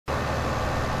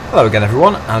Hello again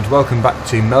everyone, and welcome back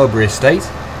to Melbury Estate.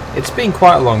 It's been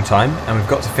quite a long time and we've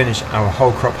got to finish our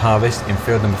whole crop harvest in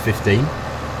field number 15,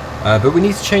 but we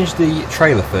need to change the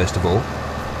trailer first of all.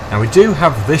 Now we do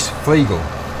have this Flegel,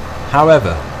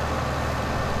 however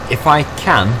if I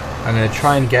can I'm going to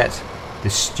try and get the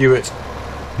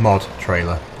ChoppedStrawMod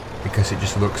trailer because it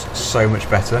just looks so much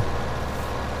better.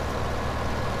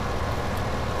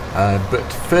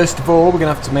 But first of all we're going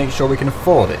to have to make sure we can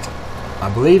afford it. I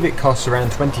believe it costs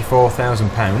around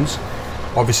 £24,000.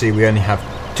 Obviously we only have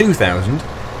 2,000,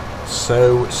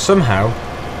 so somehow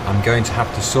I'm going to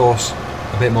have to source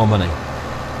a bit more money.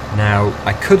 Now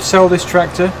I could sell this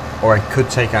tractor or I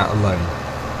could take out a loan.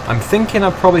 I'm thinking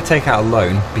I'll probably take out a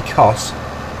loan because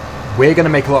we're going to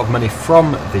make a lot of money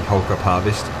from the whole crop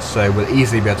harvest, so we'll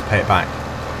easily be able to pay it back,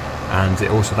 and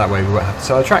also that way we won't have to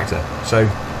sell a tractor. So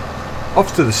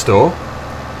off to the store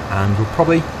and we'll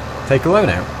probably take a loan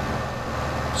out.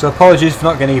 So apologies for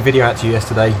not getting a video out to you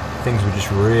yesterday, things were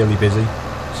just really busy,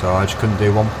 so I just couldn't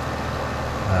do one.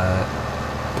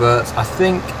 But I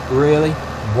think really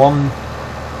one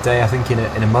day, I think in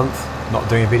a month, not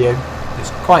doing a video,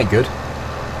 it's quite good.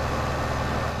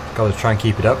 Got to try and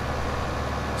keep it up.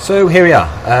 So here we are,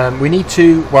 we need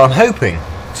to, well I'm hoping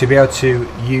to be able to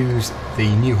use the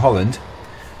New Holland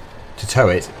to tow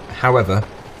it, however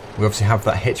we obviously have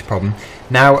that hitch problem.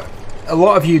 Now a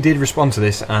lot of you did respond to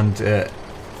this and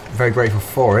very grateful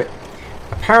for it.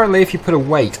 Apparently if you put a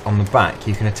weight on the back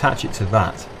you can attach it to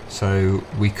that, so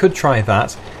we could try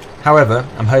that. However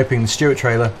I'm hoping the Stuart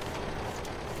trailer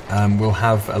will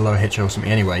have a lower hitch or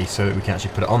something anyway, so that we can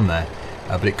actually put it on there,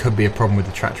 but it could be a problem with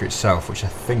the tractor itself, which I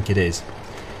think it is.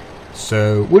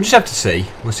 So we'll just have to see,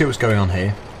 we'll see what's going on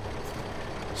here.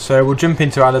 So we'll jump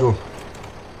into our little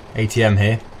ATM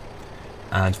here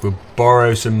and we'll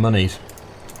borrow some monies.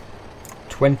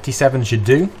 27 should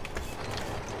do.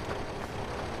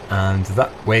 And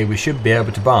that way we should be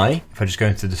able to buy, if I just go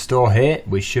into the store here,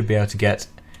 we should be able to get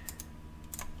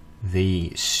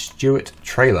the Stuart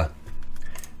trailer.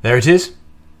 There it is,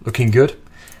 looking good.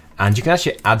 And you can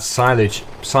actually add silage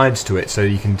sides to it so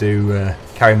you can do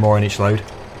carry more on each load.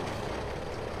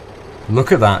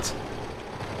 Look at that.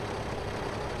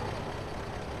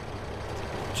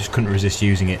 Just couldn't resist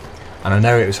using it. And I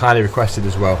know it was highly requested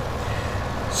as well.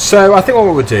 So I think what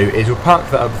we'll do is we'll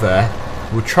park that up there.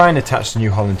 We'll try and attach the New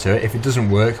Holland to it. If it doesn't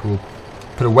work, we'll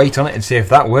put a weight on it and see if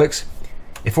that works.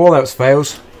 If all else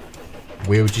fails,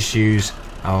 we'll just use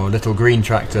our little green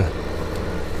tractor.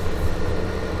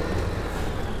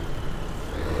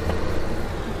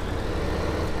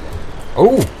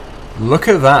 Oh, look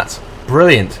at that.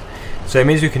 Brilliant. So it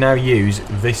means we can now use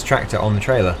this tractor on the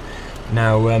trailer.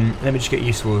 Now, let me just get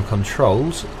used to all the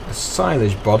controls. A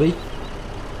silage body.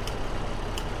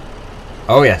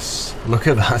 Oh yes, look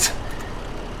at that.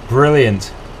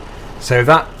 Brilliant. So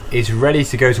that is ready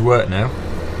to go to work now.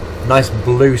 Nice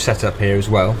blue setup here as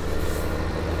well.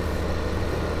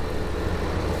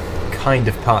 Kind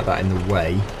of park that in the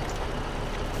way.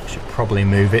 Should probably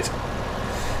move it.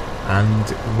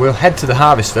 And we'll head to the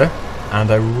harvester.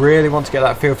 And I really want to get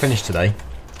that field finished today.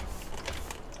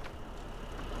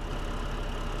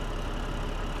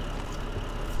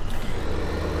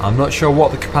 I'm not sure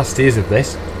what the capacity is of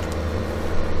this,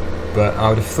 but I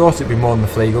would have thought it'd be more than the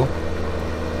Flegel,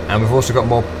 and we've also got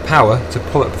more power to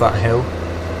pull up that hill,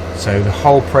 so the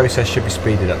whole process should be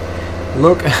speeded up.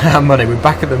 Look at our money, we're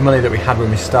back at the money that we had when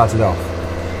we started off.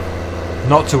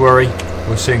 Not to worry,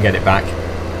 we'll soon get it back.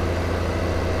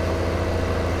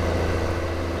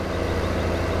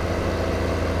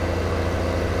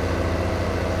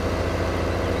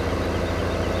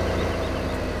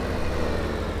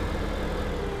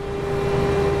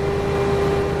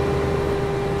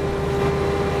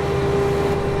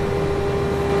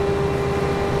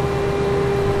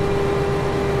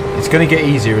 It's going to get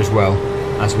easier as well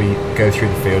as we go through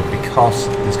the field because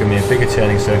there's going to be a bigger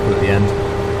turning circle at the end.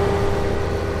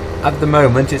 At the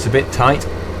moment it's a bit tight,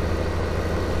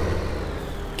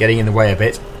 getting in the way a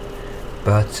bit,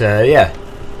 but yeah,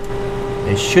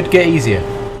 it should get easier.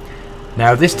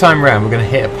 Now this time round we're going to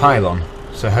hit a pylon,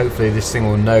 so hopefully this thing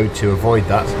will know to avoid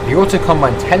that. The auto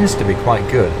combine tends to be quite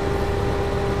good,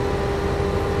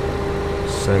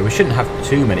 so we shouldn't have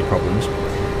too many problems.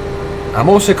 I'm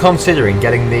also considering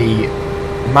getting the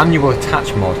manual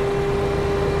attach mod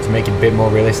to make it a bit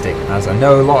more realistic, as I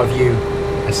know a lot of you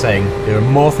are saying there are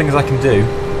more things I can do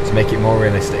to make it more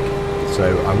realistic,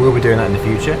 so I will be doing that in the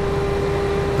future.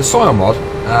 The soil mod,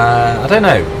 I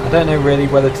don't know really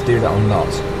whether to do that or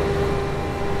not.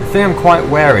 The thing I'm quite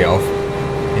wary of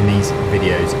in these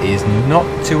videos is not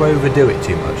to overdo it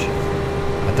too much.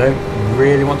 I don't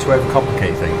really want to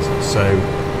overcomplicate things, so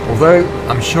Although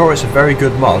I'm sure it's a very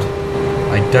good mod,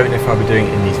 I don't know if I'll be doing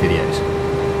it in these videos.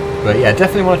 But yeah,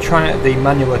 definitely want to try out the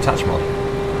manual attach mod.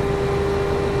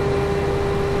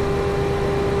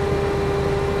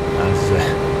 As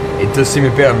it does seem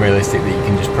a bit unrealistic that you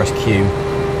can just press Q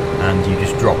and you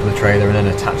just drop the trailer and then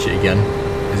attach it again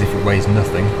as if it weighs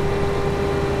nothing.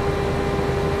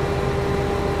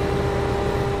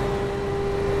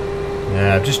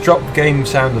 Yeah, I've just dropped the game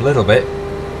sound a little bit.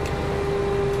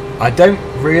 I don't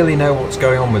really know what's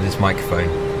going on with this microphone.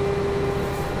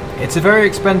 It's a very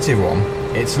expensive one.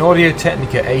 It's an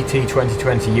Audio-Technica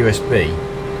AT2020 USB,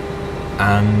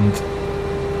 and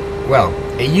well,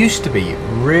 it used to be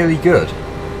really good,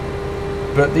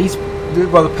 but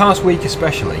the past week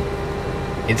especially,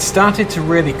 it started to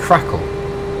really crackle,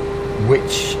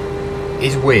 which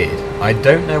is weird. I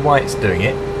don't know why it's doing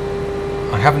it.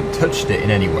 I haven't touched it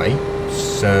in any way,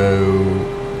 so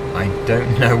I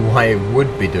don't know why it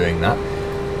would be doing that.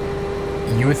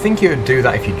 You would think it would do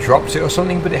that if you dropped it or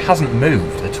something, but it hasn't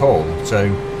moved at all, so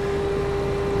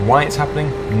why it's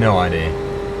happening, no idea.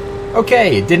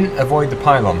 Okay, it didn't avoid the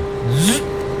pylon.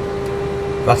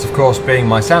 That's of course being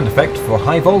my sound effect for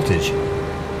high voltage.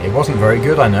 It wasn't very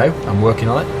good, I know, I'm working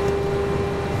on it.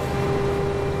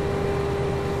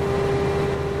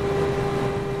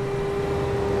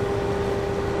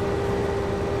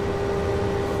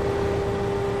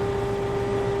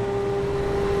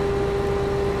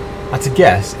 At a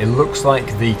guess, it looks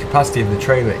like the capacity of the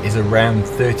trailer is around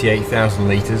 38,000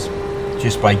 litres,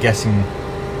 just by guessing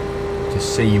to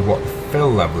see what the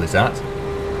fill level is at.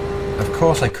 Of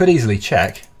course, I could easily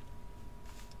check.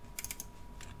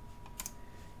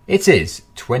 It is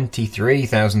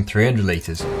 23,300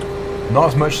 litres. Not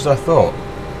as much as I thought,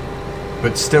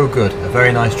 but still good, a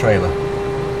very nice trailer.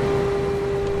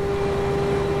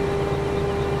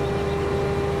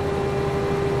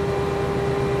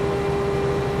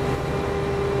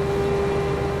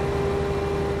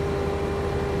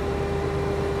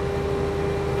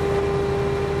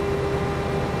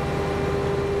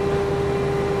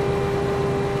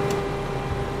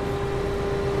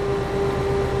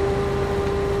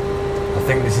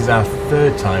 I think this is our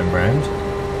third time round.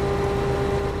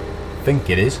 I think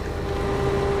it is.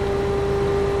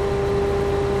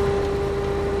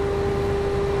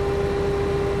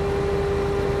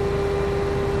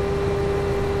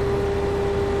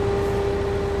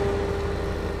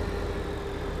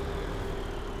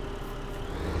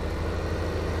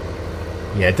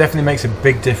 Yeah, it definitely makes a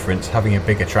big difference having a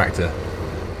bigger tractor.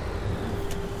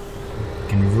 You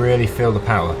can really feel the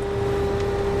power.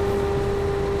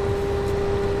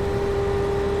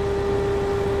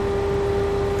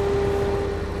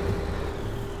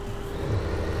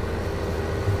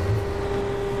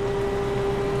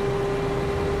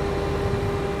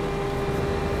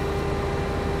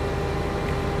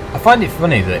 I find it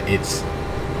funny that it's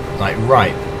like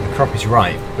ripe, the crop is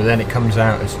ripe, but then it comes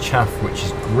out as chaff which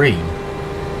is green.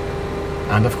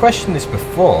 And I've questioned this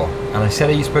before, and I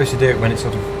said, are you supposed to do it when it's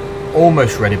sort of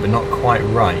almost ready but not quite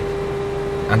ripe?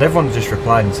 And everyone just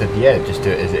replied and said, yeah, just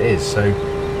do it as it is. So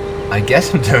I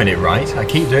guess I'm doing it right. I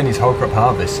keep doing these whole crop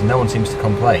harvests and no one seems to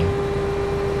complain.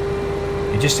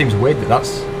 It just seems weird that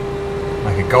that's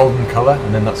like a golden colour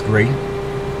and then that's green.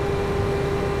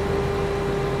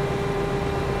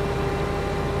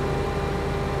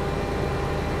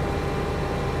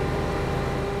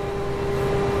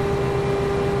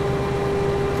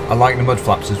 I like the mud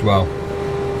flaps as well.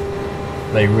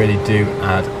 They really do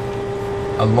add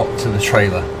a lot to the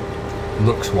trailer,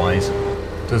 looks wise.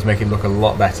 It does make it look a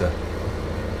lot better.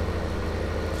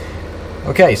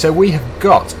 Okay, so we have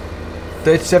got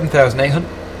 37,800.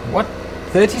 What?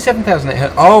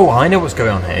 37,800? Oh, I know what's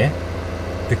going on here.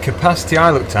 The capacity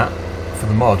I looked at for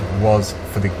the mod was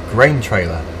for the grain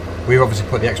trailer. We've obviously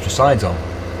put the extra sides on.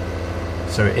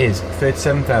 So it is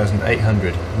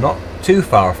 37,800. Not too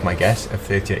far off my guess of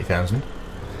 38,000.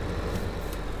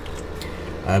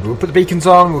 But we'll put the beacons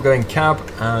on, we'll go in cab,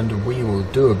 and we will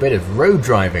do a bit of road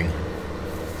driving.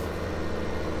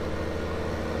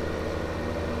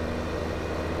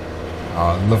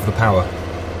 Oh, I love the power.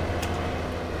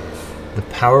 The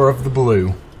power of the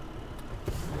blue.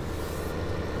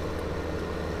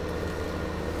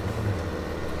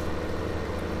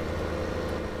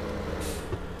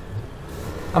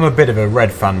 I'm a bit of a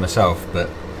red fan myself, but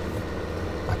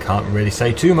I can't really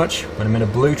say too much when I'm in a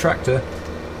blue tractor.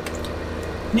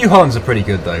 New Hollands are pretty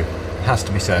good though, it has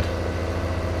to be said.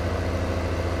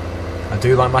 I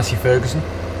do like Massey Ferguson.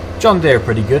 John Deere are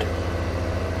pretty good.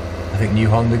 I think New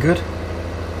Holland are good.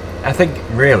 I think,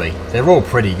 really, they're all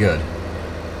pretty good.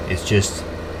 It's just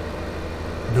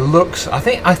the looks. I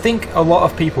think a lot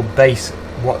of people base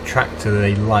what tractor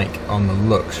they like on the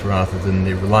looks rather than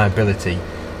the reliability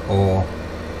or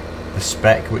the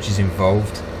spec which is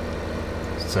involved.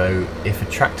 So if a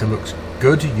tractor looks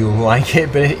good, you'll like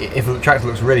it, but if a tractor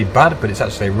looks really bad but it's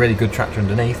actually a really good tractor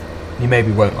underneath, you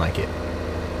maybe won't like it.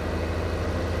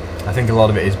 I think a lot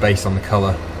of it is based on the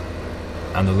colour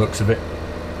and the looks of it.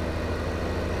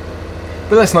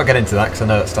 But let's not get into that, because I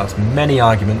know that starts many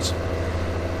arguments.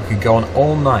 We could go on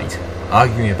all night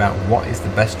arguing about what is the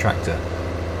best tractor.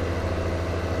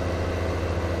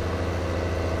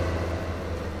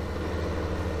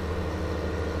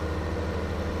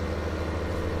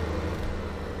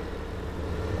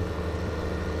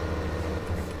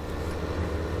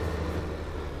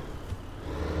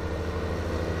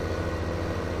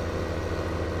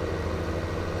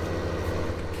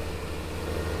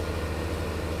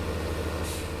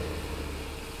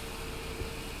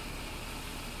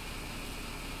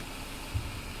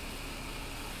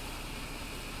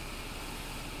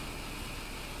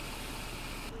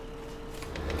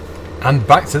 And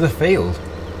back to the field.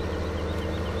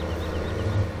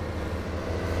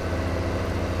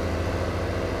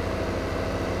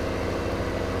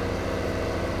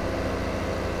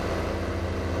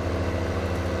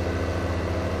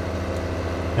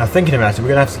 Now thinking about it, we're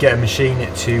going to have to get a machine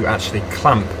to actually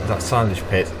clamp that silage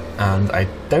pit, and I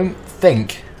don't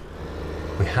think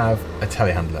we have a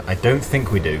telehandler. I don't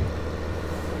think we do.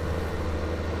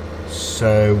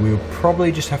 So we'll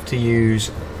probably just have to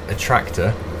use a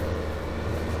tractor.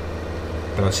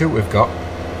 But I'll see what we've got.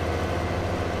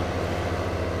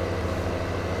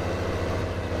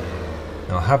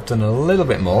 Now I have done a little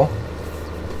bit more.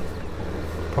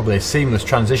 Probably a seamless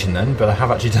transition then, but I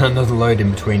have actually done another load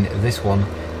in between this one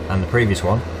and the previous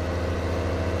one.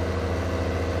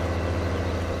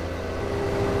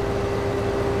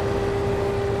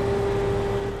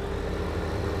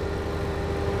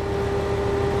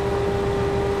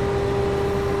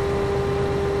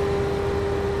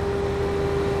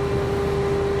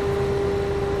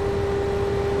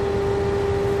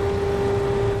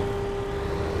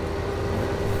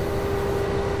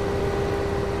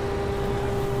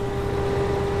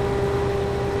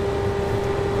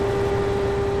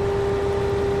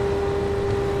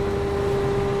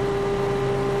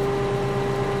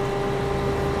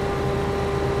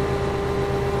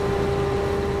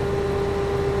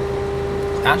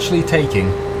 Actually taking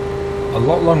a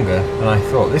lot longer than I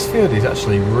thought. This field is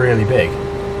actually really big.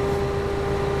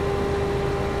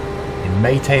 It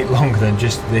may take longer than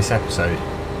just this episode.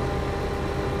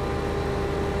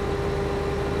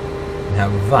 Now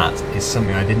that is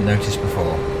something I didn't notice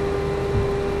before.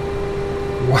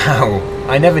 Wow,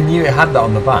 I never knew it had that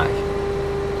on the back.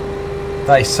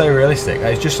 That is so realistic.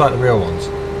 That is just like the real ones.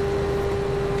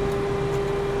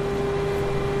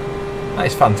 That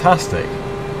is fantastic.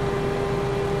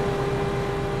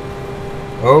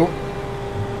 Oh,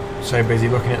 so busy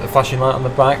looking at the flashing light on the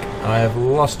back, I have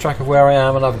lost track of where I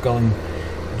am and I've gone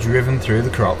driven through the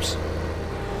crops.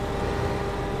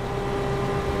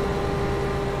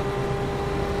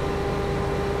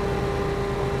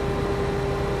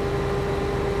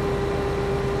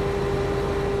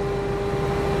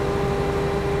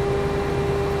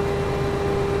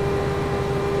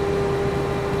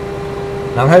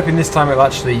 Now I'm hoping this time it'll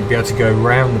actually be able to go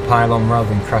round the pylon rather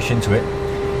than crash into it.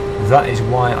 That is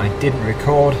why I didn't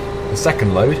record the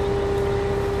second load,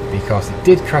 because it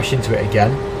did crash into it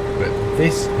again, but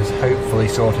this has hopefully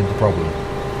sorted the problem.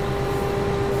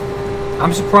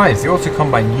 I'm surprised, the Auto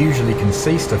Combine usually can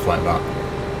see stuff like that.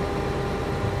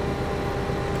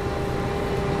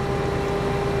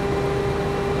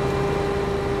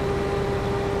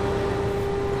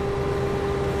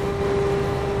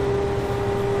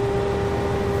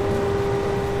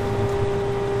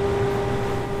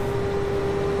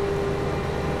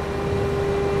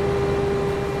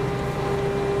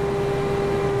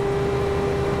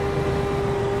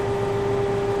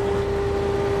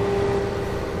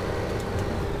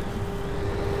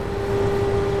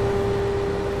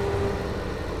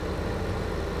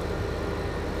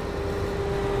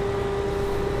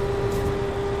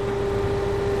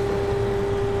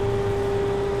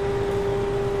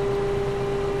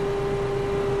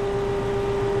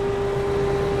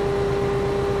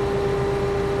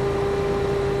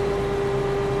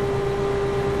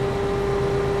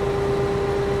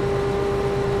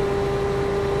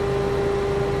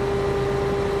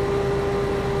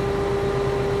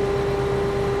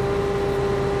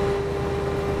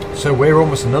 So we're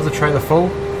almost another trailer full.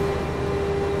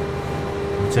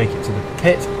 We'll take it to the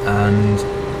pit, and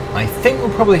I think we'll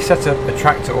probably set up a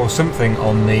tractor or something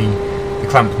on the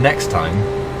clamp next time,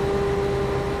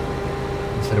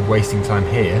 instead of wasting time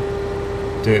here.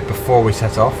 do it before we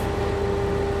set off,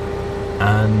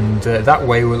 and that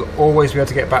way we'll always be able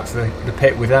to get back to the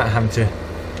pit without having to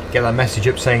get that message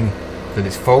up saying that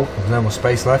it's full, there's no more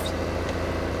space left,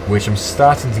 which I'm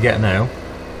starting to get now.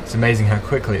 It's amazing how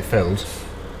quickly it fills.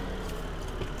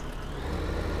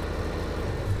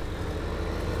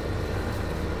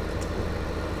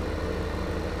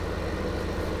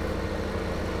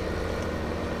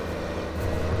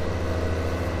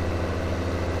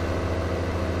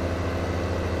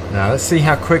 Now let's see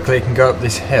how quickly it can go up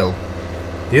this hill.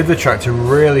 The other tractor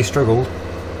really struggled.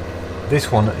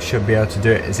 This one should be able to do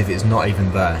it as if it's not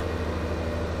even there.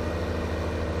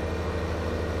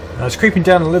 Now it's creeping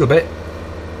down a little bit,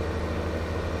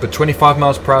 but 25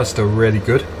 miles per hour is still really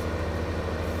good.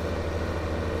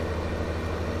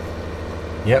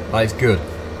 Yep, that is good.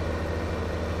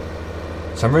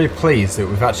 So I'm really pleased that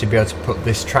we've actually been able to put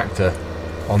this tractor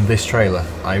on this trailer.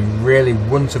 I really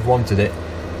wouldn't have wanted it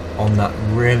on that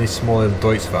really small little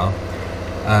Deutz farm.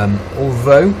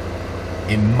 Although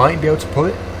it might be able to pull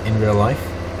it in real life,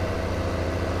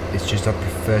 it's just I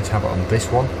prefer to have it on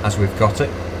this one as we've got it.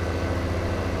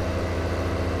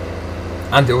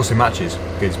 And it also matches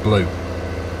because it's blue.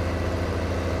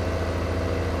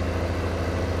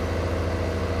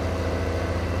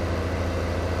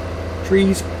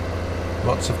 Trees,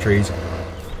 lots of trees.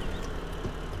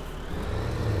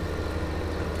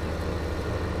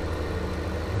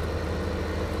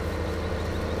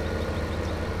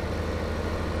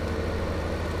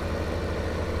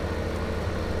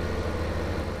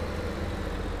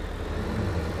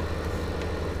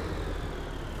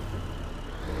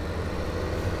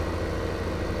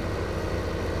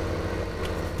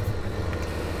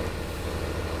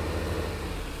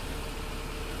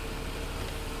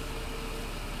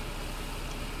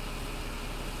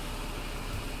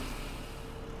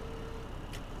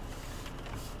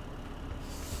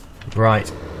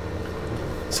 Right,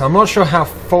 so I'm not sure how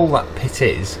full that pit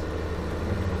is.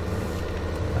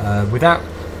 Without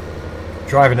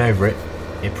driving over it,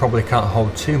 it probably can't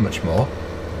hold too much more.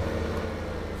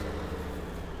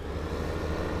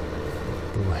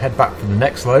 But we'll head back for the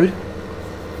next load.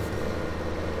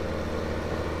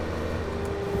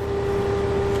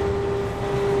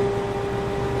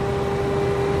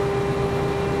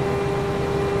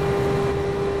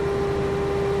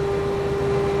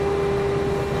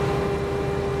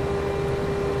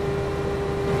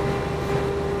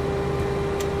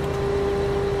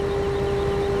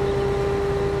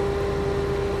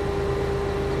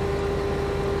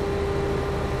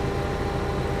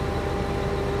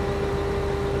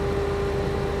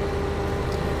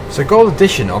 So Gold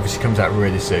Edition obviously comes out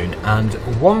really soon, and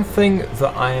one thing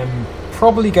that I am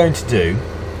probably going to do,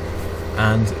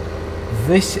 and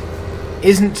this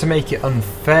isn't to make it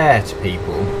unfair to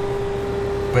people,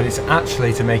 but it's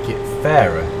actually to make it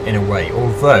fairer in a way,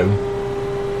 although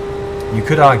you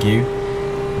could argue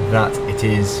that it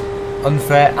is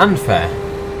unfair and fair.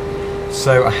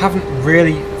 So I haven't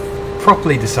really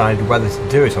properly decided whether to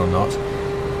do it or not,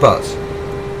 but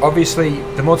obviously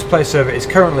the multiplayer server is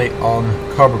currently on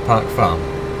Cobra Park Farm,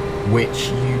 which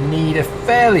you need a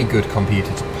fairly good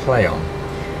computer to play on.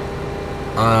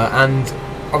 And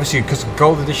obviously because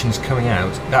Gold Edition is coming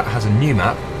out, that has a new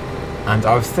map, and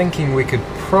I was thinking we could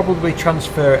probably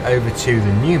transfer it over to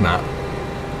the new map,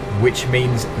 which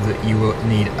means that you will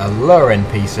need a lower end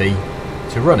PC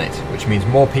to run it, which means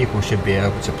more people should be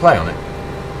able to play on it.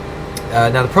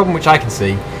 Now the problem which I can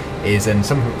see is, and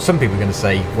some people are going to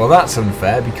say, well that's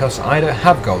unfair because I don't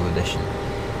have Gold Edition.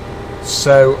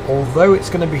 So although it's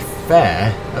going to be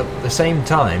fair, at the same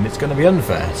time it's going to be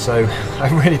unfair, so I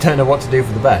really don't know what to do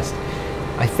for the best.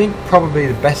 I think probably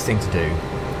the best thing to do,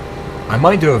 I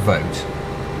might do a vote,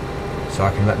 so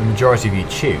I can let the majority of you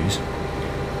choose,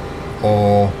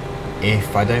 or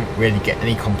if I don't really get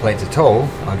any complaints at all,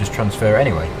 I'll just transfer it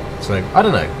anyway. So I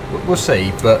don't know, we'll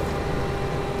see, but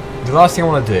the last thing I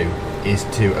want to do is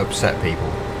to upset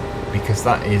people, because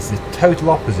that is the total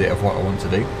opposite of what I want to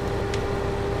do.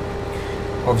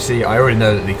 Obviously I already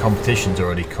know that the competition's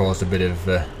already caused a bit of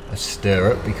a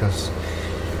stir up because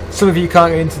some of you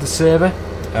can't get into the server,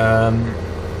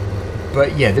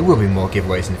 but yeah, there will be more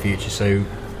giveaways in the future, so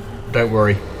don't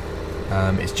worry.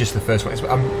 It's just the first one.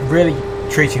 I'm really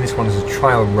treating this one as a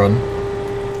trial run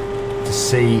to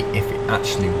see if it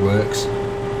actually works.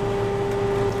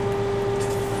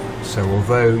 So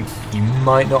although you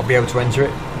might not be able to enter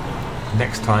it,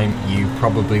 next time you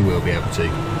probably will be able to.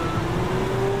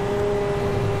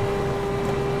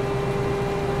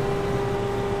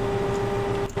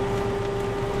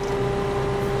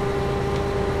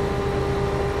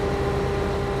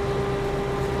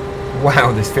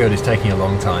 Wow, this field is taking a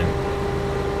long time.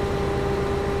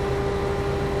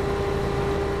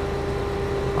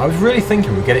 I was really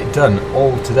thinking we'd get it done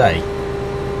all today,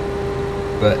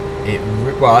 but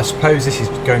well, I suppose this is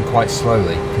going quite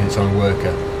slowly because it's on a worker.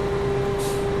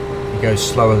 It goes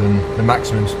slower than the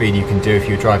maximum speed you can do if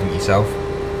you're driving it yourself.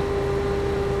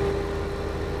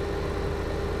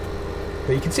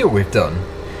 But you can see what we've done.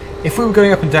 If we were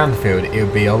going up and down the field, it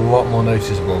would be a lot more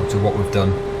noticeable to what we've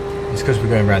done. It's because we're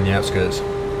going around the outskirts.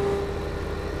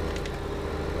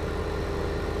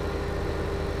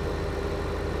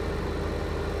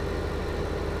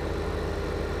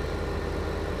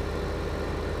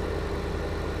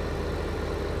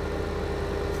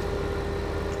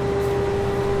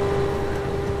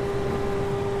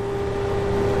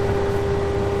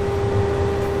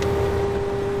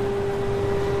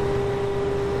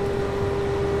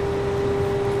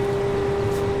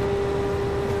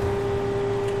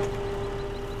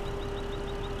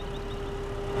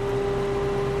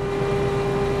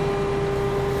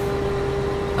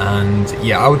 And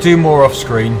yeah, I'll do more off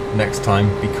screen next time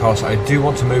because I do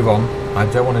want to move on.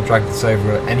 I don't want to drag this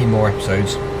over any more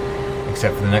episodes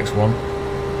except for the next one.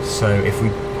 So if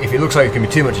it looks like it's going to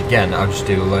be too much again, I'll just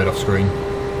do a load off screen.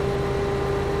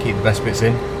 Keep the best bits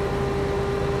in.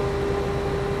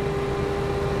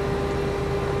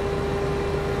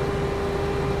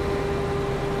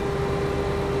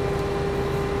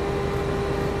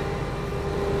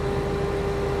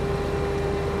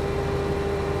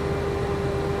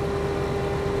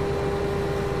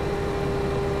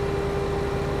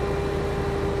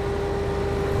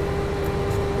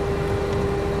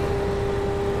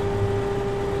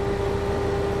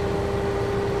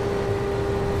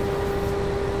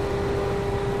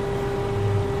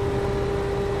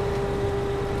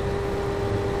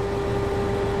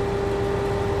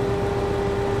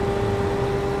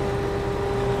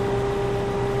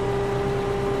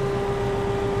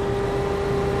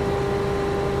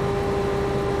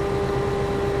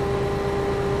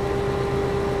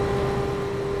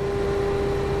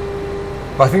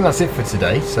 But I think that's it for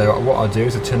today, so what I'll do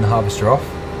is I'll turn the harvester off.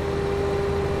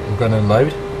 We're going to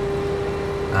load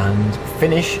and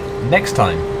finish next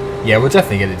time. Yeah, we'll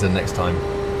definitely get it done next time.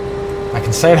 I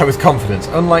can say that with confidence,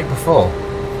 unlike before,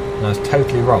 and I was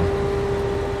totally wrong.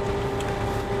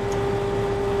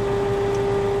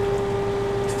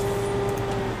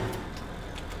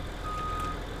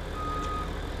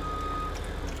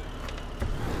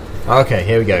 Okay,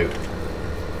 here we go.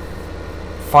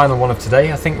 Final one of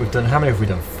today. I think we've done, how many have we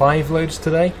done? 5 loads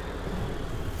today?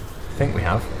 I think we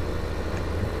have.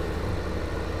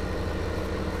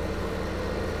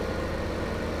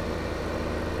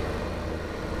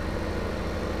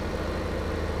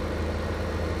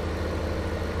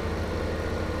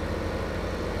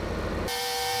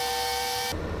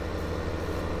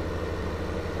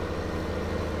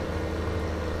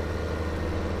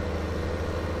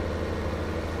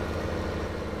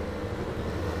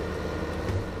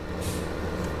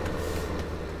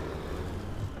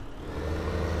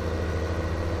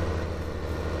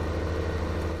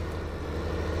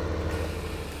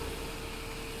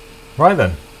 Right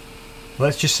then,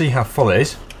 let's just see how full it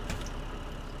is.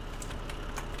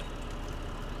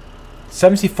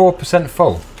 74%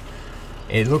 full.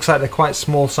 It looks like they're quite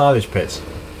small silage pits,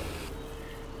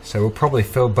 so we'll probably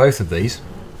fill both of these.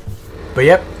 But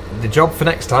yep, the job for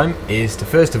next time is to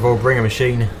first of all bring a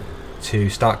machine to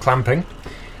start clamping,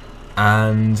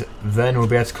 and then we'll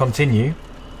be able to continue,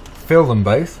 fill them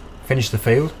both, finish the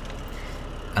field,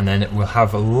 and then we'll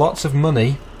have lots of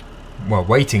money, well,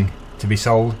 waiting to be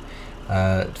sold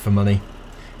for money,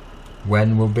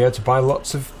 when we'll be able to buy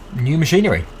lots of new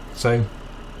machinery. So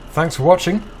thanks for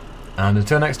watching, and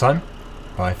until next time,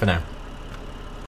 bye for now.